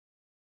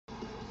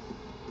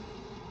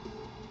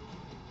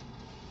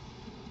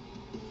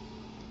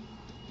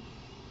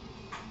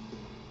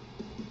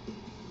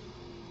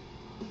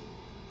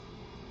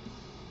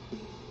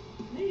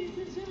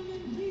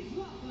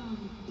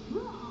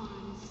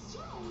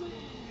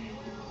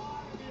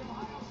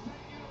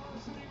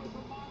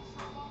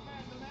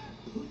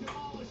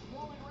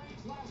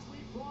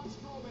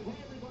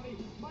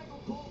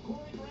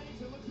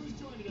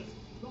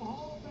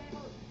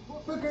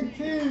Booker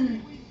T.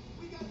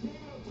 We got David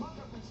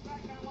O'Tucker from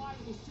SmackDown Live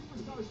and the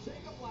Superstar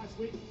Shake-Up last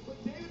week,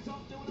 but David's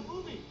off doing a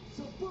movie,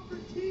 so Booker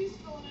T's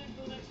filling in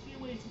for the next few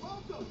weeks.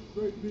 Welcome.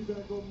 Great to be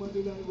back on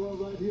Monday Night Raw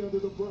right here under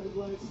the bright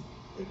lights.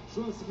 And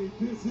trust me,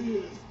 this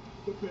is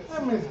the best.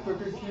 I miss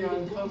Booker T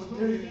on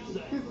commentary. He's the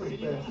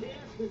best.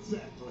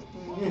 Exactly.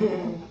 I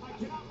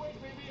cannot wait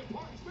for you to be a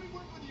part. It's great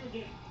working with you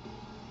again.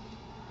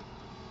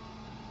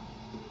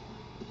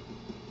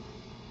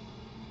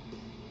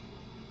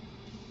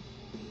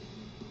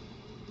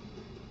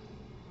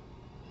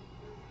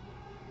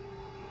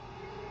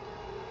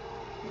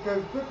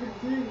 Because Booker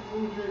T is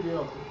really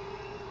healthy.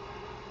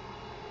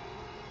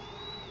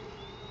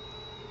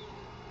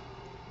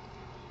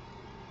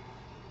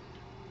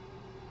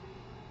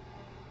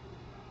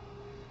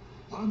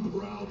 I'm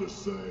proud to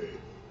say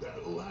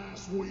that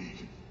last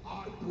week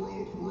I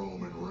broke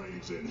Roman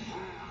Reigns in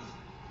half.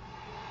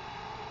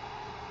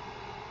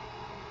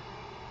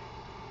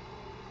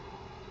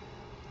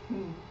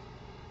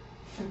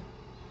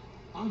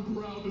 I'm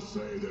proud to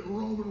say that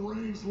Roman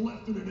Reigns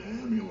left in an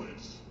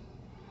ambulance.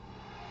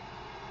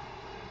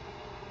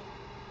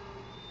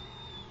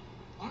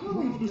 I'm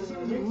proud to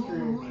say that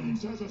Roman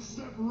Reigns has a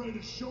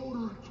separated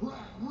shoulder and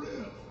cracked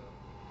rib.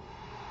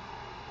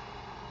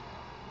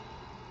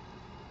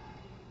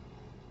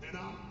 And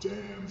I'm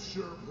damn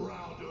sure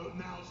proud to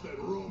announce that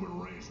Roman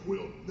Reigns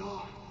will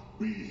not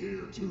be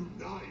here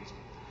tonight.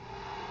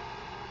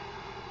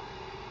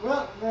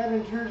 Well, that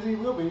ensures he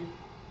will be.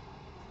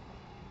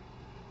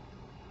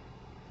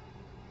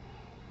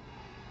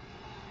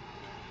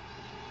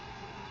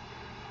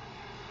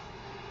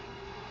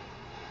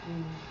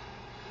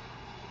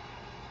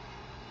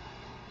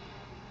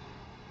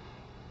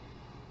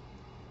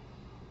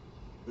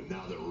 But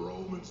now that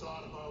Roman's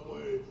out of my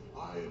way,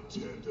 I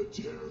intend to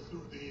tear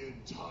through the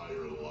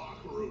entire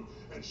locker room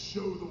and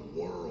show the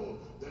world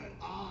that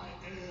I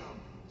am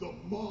the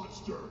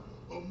monster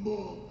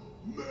among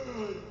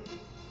men.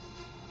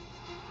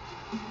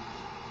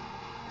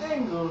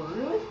 Angle,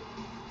 really?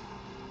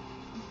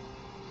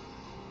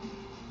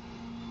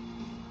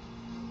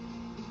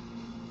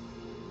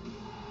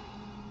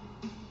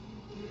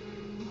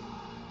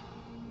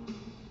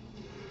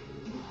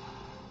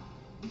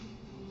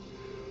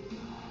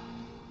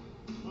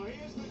 He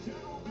is the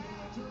general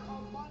manager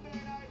of Monday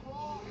Night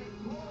Raw, and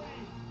Corey,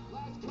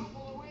 last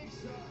couple of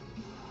weeks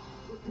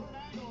for Kurt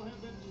Angle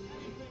have been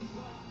anything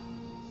but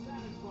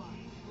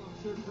satisfying. Well, I'm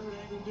sure Kurt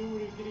Angle knew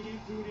what he was getting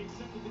into when he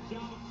accepted the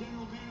job of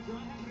general manager.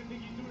 I happen to think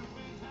he's doing a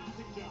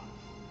fantastic job.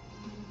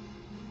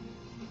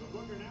 But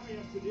Booker, now he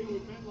has to deal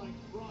with men like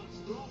Braun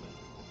Strowman.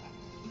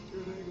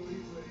 Kurt Angle,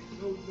 he's a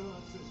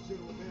no-nonsense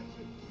general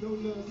manager.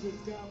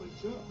 No-nonsense guy, but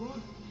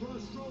Braun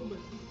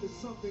Strowman is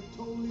something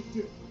totally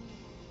different.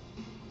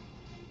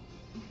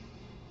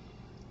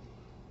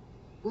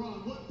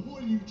 Braun, what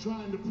point are you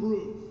trying to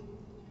prove?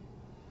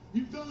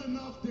 You've done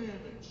enough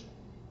damage.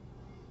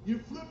 You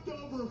flipped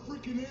over a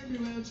freaking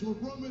ambulance with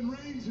Roman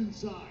Reigns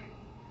inside.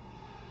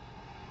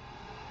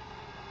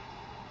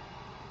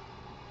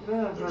 You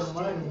don't have to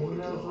remind him. He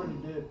knows what he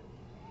did.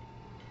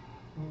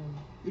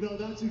 You know,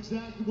 that's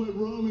exactly what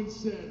Roman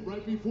said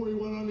right before he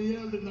went on the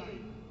air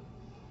tonight.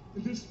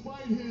 And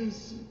despite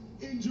his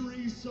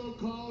injuries,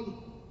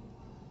 so-called,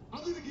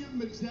 I'm going to give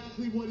him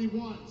exactly what he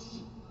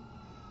wants.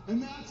 And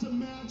that's a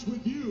match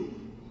with you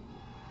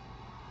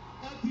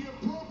at the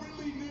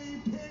appropriately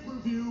named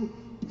pay-per-view,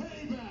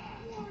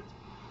 Payback. What?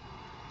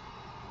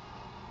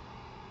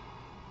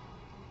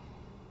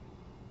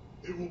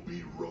 It will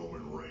be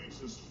Roman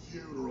Reigns'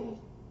 funeral.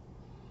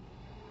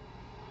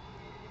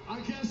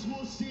 I guess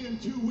we'll see in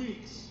 2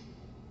 weeks.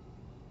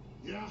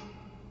 Yeah?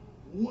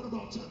 What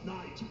about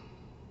tonight?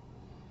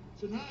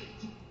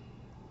 Tonight,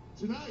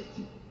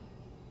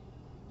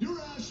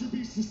 your ass should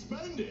be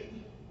suspended.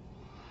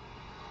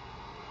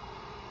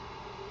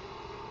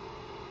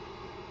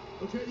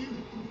 Okay,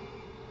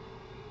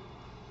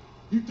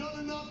 you've done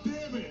enough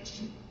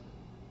damage.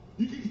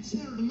 You can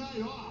consider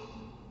tonight off.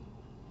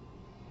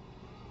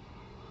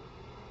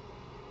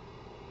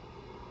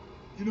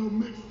 You know,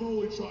 Mick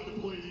Foley tried to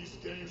play these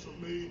games with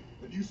me,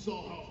 and you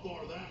saw how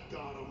far that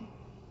got him.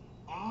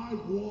 I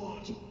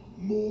want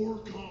more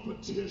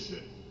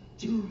competition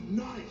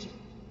tonight,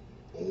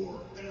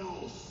 or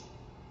else.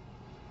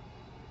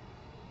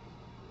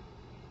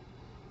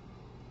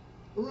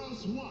 Or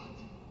else what?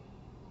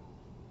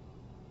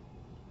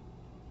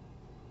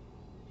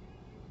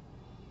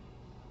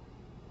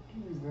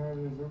 He's not as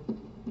a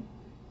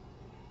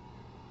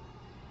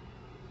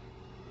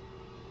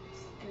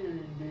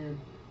scary dude.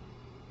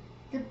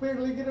 Can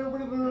barely get over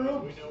to the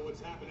ropes. We know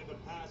what's happened in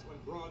the past when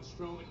Braun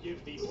Strowman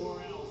gives the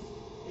or else.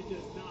 It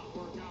does not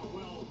work out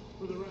well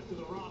for the rest of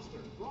the roster.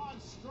 Braun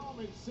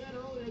Strowman said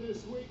earlier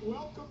this week,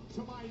 "Welcome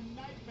to my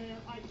nightmare.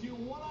 I do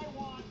what I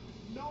want.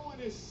 No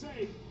one is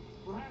safe."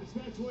 Perhaps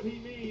that's what he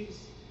means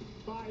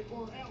by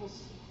or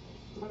else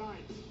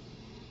tonight.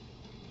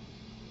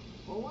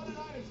 Well, what a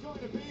night it's going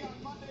to be on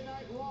Monday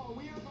Night Raw.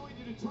 We are going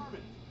to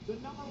determine the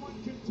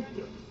 #1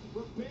 contender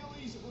for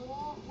Bayley's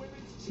Raw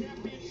Women's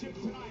Championship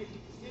tonight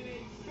in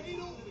a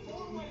fatal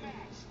four-way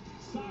match.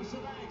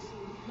 Sasha Banks,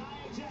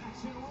 Nia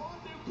Jax, and Raw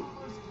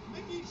newcomers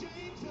Mickie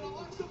James and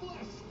Alexa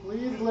Bliss.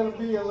 Please let it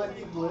be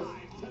Alexa Bliss.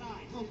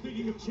 Well,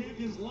 speaking of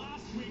champions,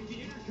 last week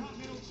the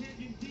Intercontinental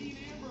Champion Dean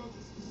Ambrose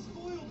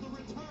spoiled the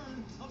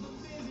return of The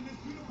Miz and his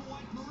beautiful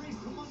wife Maryse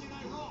to Monday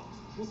Night Raw.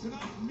 Well,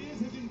 tonight Miz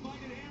has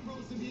invited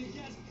Ambrose to be a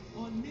guest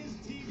on Miz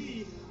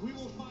TV. We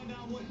will find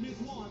out what Miz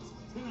wants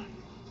tonight.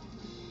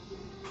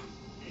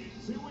 In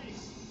 2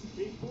 weeks,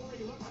 before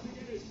he looks to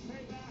get his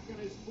payback on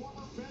his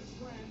former best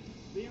friend,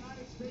 the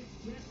United States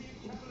champion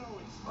Kevin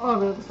Owens. Oh,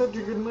 that's such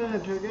a good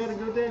match. I gotta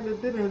go down to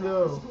dinner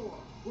though.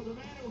 With a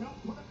man who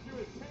helped put him through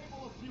his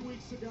table a few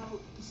weeks ago,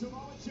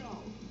 Samoa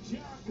Joe,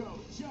 Jericho,